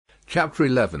Chapter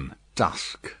 11.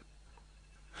 Dusk.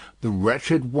 The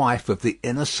wretched wife of the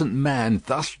innocent man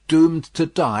thus doomed to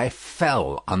die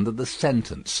fell under the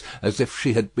sentence as if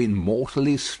she had been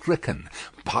mortally stricken,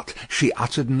 but she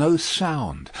uttered no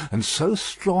sound, and so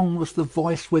strong was the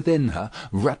voice within her,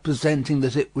 representing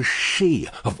that it was she,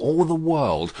 of all the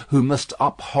world, who must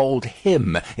uphold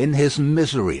him in his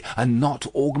misery and not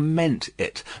augment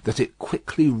it, that it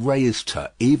quickly raised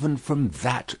her even from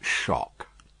that shock.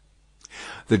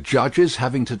 The judges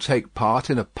having to take part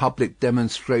in a public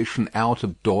demonstration out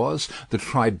of doors, the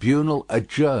tribunal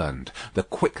adjourned. The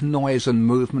quick noise and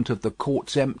movement of the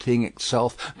courts emptying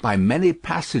itself by many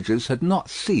passages had not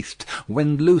ceased,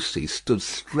 when Lucy stood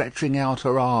stretching out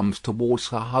her arms towards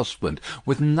her husband,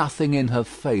 with nothing in her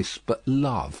face but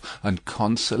love and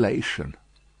consolation.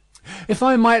 "If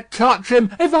I might touch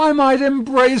him, if I might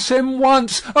embrace him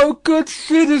once, oh, good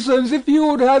citizens, if you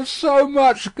would have so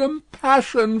much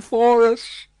compassion for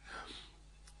us!"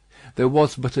 There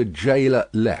was but a gaoler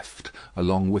left,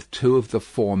 along with two of the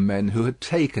four men who had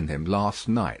taken him last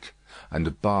night,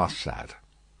 and Barsad.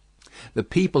 The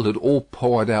people had all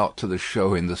poured out to the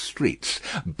show in the streets.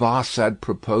 Barsad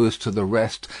proposed to the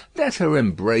rest, "Let her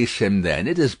embrace him then,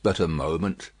 it is but a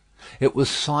moment." It was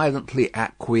silently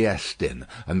acquiesced in,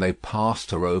 and they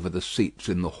passed her over the seats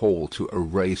in the hall to a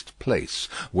raised place,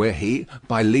 where he,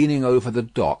 by leaning over the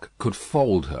dock, could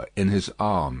fold her in his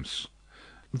arms.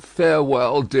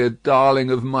 "Farewell, dear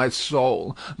darling of my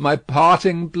soul, my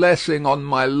parting blessing on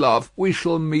my love. We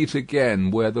shall meet again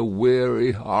where the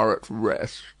weary are at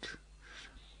rest."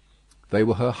 They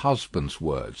were her husband's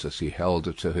words as he held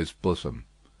her to his bosom.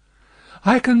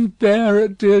 "I can bear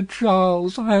it, dear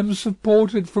Charles. I am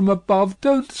supported from above.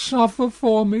 Don't suffer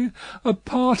for me. A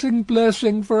parting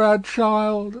blessing for our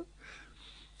child."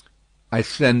 "I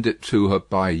send it to her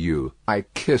by you. I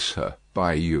kiss her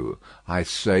by you. I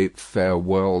say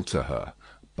farewell to her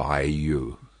by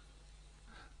you."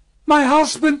 "My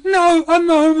husband! No, a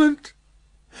moment!"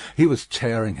 He was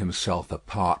tearing himself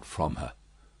apart from her.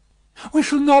 "We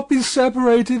shall not be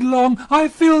separated long. I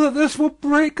feel that this will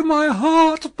break my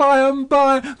heart by and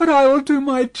by, but I will do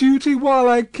my duty while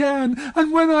I can,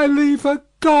 and when I leave her,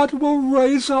 God will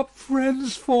raise up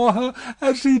friends for her,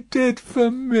 as he did for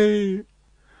me."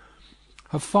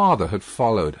 Her father had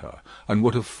followed her, and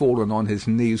would have fallen on his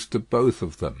knees to both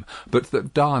of them, but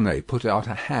that Darnay put out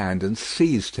a hand and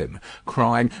seized him,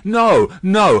 crying, "No,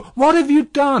 no! What have you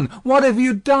done? What have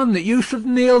you done that you should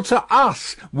kneel to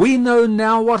us? We know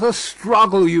now what a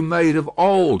struggle you made of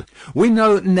old. We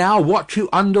know now what you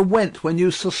underwent when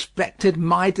you suspected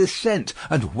my descent,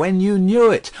 and when you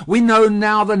knew it. We know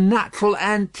now the natural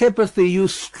antipathy you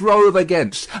strove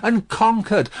against, and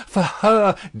conquered for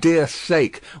her dear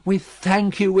sake. We thank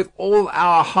you with all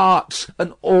our hearts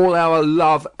and all our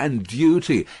love and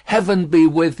duty. Heaven be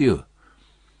with you."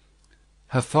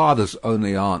 Her father's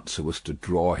only answer was to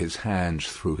draw his hands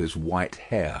through his white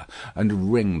hair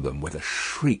and wring them with a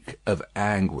shriek of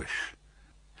anguish.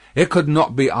 "It could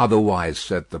not be otherwise,"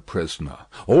 said the prisoner.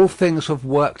 "All things have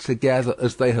worked together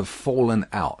as they have fallen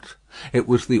out. It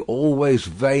was the always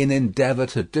vain endeavour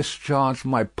to discharge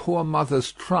my poor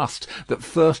mother's trust that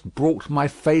first brought my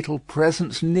fatal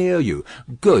presence near you.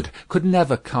 Good could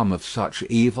never come of such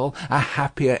evil. A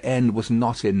happier end was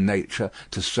not in nature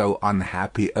to so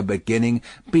unhappy a beginning.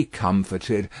 Be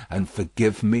comforted, and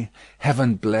forgive me.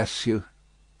 Heaven bless you."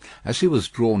 As he was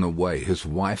drawn away, his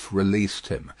wife released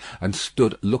him, and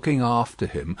stood looking after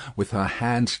him, with her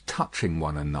hands touching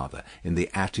one another in the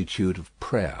attitude of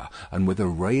prayer, and with a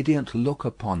radiant look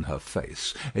upon her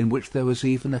face, in which there was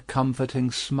even a comforting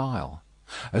smile.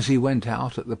 As he went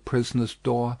out at the prisoner's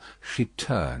door, she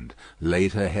turned,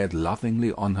 laid her head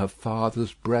lovingly on her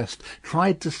father's breast,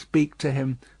 tried to speak to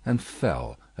him, and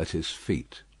fell at his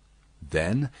feet.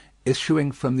 Then,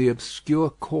 issuing from the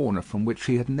obscure corner from which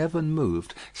she had never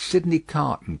moved, Sidney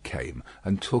Carton came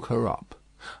and took her up.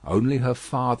 Only her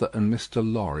father and Mr.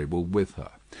 Lorry were with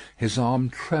her. His arm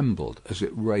trembled as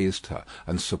it raised her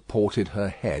and supported her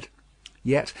head.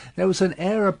 Yet there was an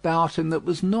air about him that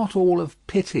was not all of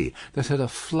pity, that had a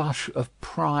flush of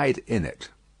pride in it.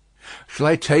 "Shall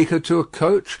I take her to a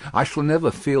coach? I shall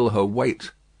never feel her weight."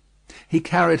 He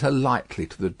carried her lightly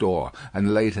to the door,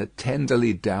 and laid her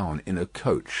tenderly down in a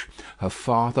coach. Her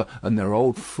father and their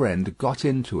old friend got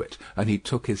into it, and he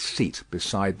took his seat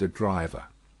beside the driver.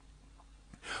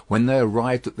 When they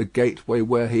arrived at the gateway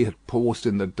where he had paused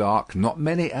in the dark, not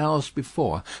many hours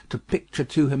before, to picture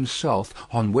to himself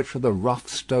on which of the rough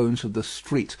stones of the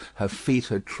street her feet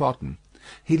had trodden,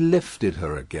 he lifted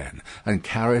her again, and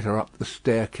carried her up the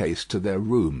staircase to their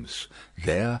rooms.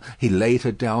 There he laid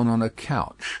her down on a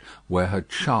couch, where her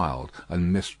child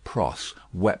and Miss Pross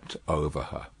wept over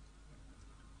her.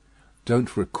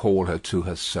 "Don't recall her to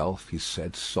herself," he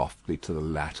said softly to the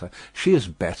latter. "She is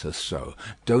better so.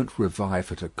 Don't revive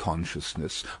her to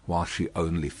consciousness while she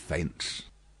only faints."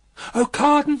 "Oh,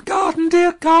 Carton, Carton,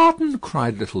 dear Carton!"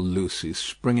 cried little Lucy,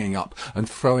 springing up and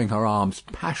throwing her arms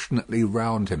passionately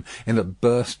round him in a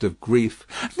burst of grief.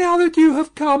 "Now that you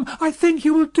have come, I think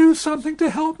you will do something to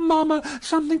help mamma,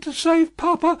 something to save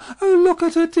papa. Oh, look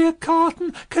at her, dear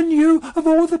Carton! Can you, of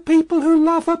all the people who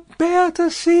love her, bear to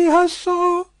see her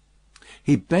so?"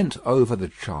 He bent over the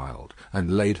child,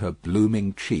 and laid her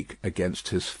blooming cheek against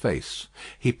his face.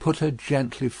 He put her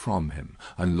gently from him,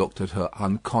 and looked at her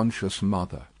unconscious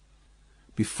mother.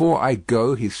 "Before I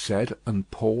go," he said, and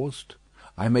paused,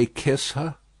 "I may kiss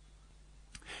her?"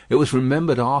 It was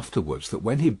remembered afterwards that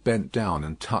when he bent down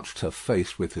and touched her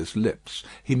face with his lips,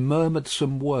 he murmured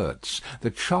some words.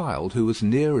 The child, who was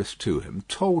nearest to him,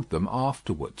 told them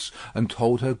afterwards, and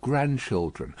told her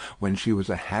grandchildren, when she was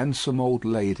a handsome old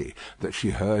lady, that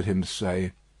she heard him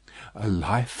say, "A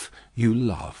life you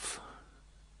love."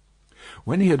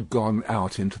 When he had gone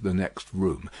out into the next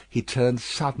room, he turned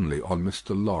suddenly on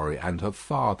Mr. Lorry and her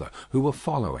father, who were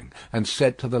following, and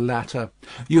said to the latter,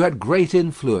 "You had great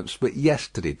influence but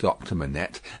yesterday, Dr.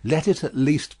 Manette. Let it at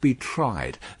least be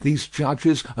tried. These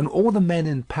judges and all the men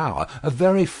in power are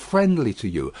very friendly to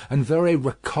you, and very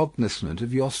recognisant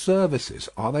of your services,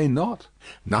 are they not?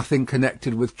 Nothing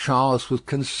connected with Charles was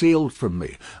concealed from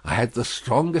me. I had the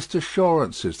strongest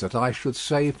assurances that I should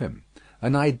save him,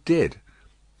 and I did."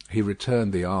 He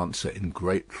returned the answer in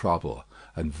great trouble,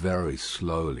 and very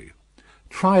slowly.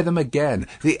 "Try them again.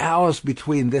 The hours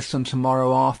between this and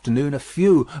tomorrow afternoon are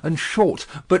few and short,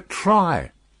 but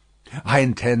try." "I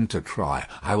intend to try.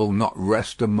 I will not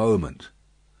rest a moment."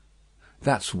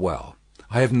 "That's well.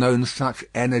 I have known such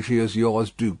energy as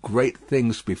yours do great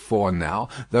things before now,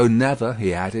 though never,"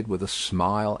 he added, with a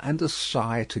smile and a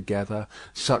sigh together,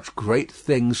 "such great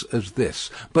things as this.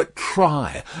 But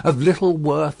try. Of little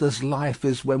worth as life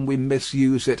is when we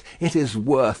misuse it, it is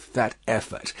worth that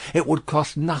effort. It would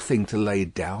cost nothing to lay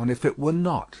down if it were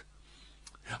not."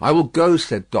 "I will go,"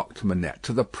 said Dr. Manette,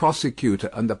 "to the prosecutor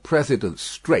and the president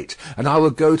straight, and I will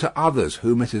go to others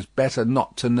whom it is better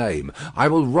not to name. I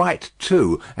will write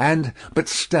too, and but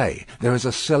stay, there is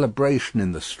a celebration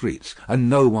in the streets, and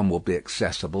no one will be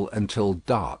accessible until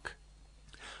dark."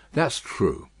 "That's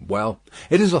true. Well,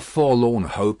 it is a forlorn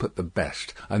hope at the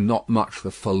best, and not much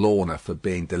the forlorner for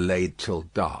being delayed till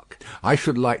dark. I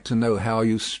should like to know how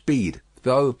you speed.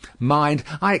 Though, mind,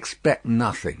 I expect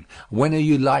nothing. When are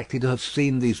you likely to have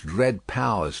seen these dread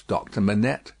powers, Dr.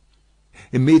 Manette?"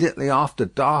 "Immediately after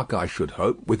dark, I should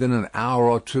hope, within an hour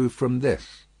or two from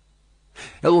this."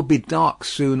 "It will be dark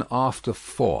soon after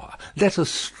 4. Let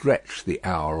us stretch the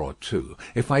hour or two.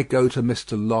 If I go to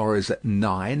Mr. Lorry's at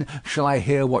 9, shall I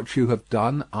hear what you have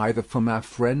done, either from our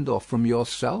friend or from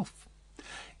yourself?"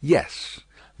 "Yes.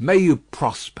 May you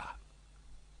prosper."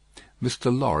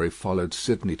 Mr. Lorry followed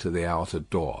Sidney to the outer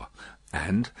door,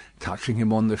 and, touching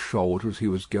him on the shoulder as he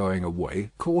was going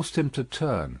away, caused him to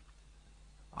turn.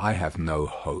 "I have no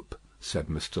hope," said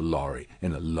Mr. Lorry,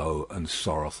 in a low and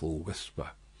sorrowful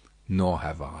whisper. "Nor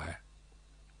have I.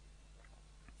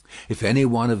 If any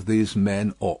one of these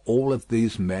men, or all of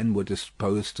these men, were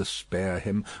disposed to spare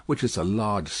him, which is a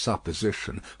large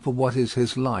supposition, for what is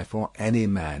his life or any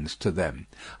man's to them?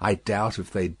 I doubt if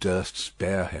they durst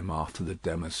spare him after the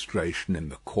demonstration in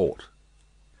the court.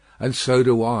 And so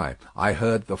do I. I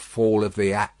heard the fall of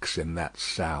the axe in that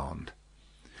sound."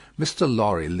 Mr.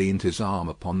 Lorry leaned his arm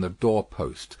upon the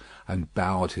door-post, and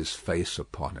bowed his face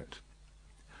upon it.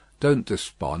 "Don't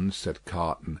despond," said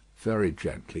Carton, very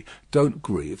gently. "Don't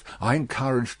grieve. I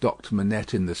encouraged Dr.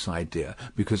 Manette in this idea,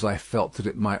 because I felt that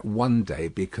it might one day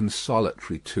be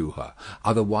consolatory to her.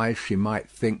 Otherwise she might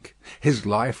think his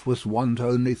life was one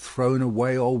only thrown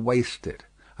away or wasted,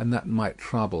 and that might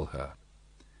trouble her."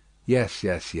 "Yes,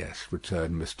 yes, yes,"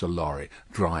 returned Mr. Lorry,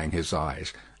 drying his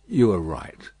eyes. "You are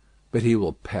right. But he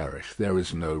will perish. There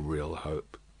is no real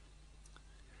hope."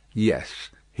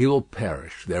 "Yes, he will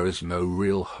perish. There is no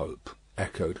real hope,"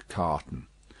 echoed Carton,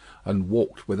 and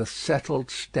walked with a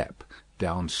settled step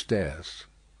downstairs.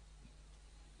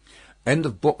 End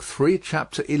of Book 3,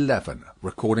 Chapter 11.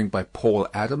 Recording by Paul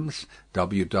Adams.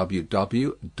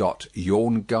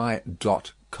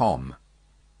 www.yawnguy.com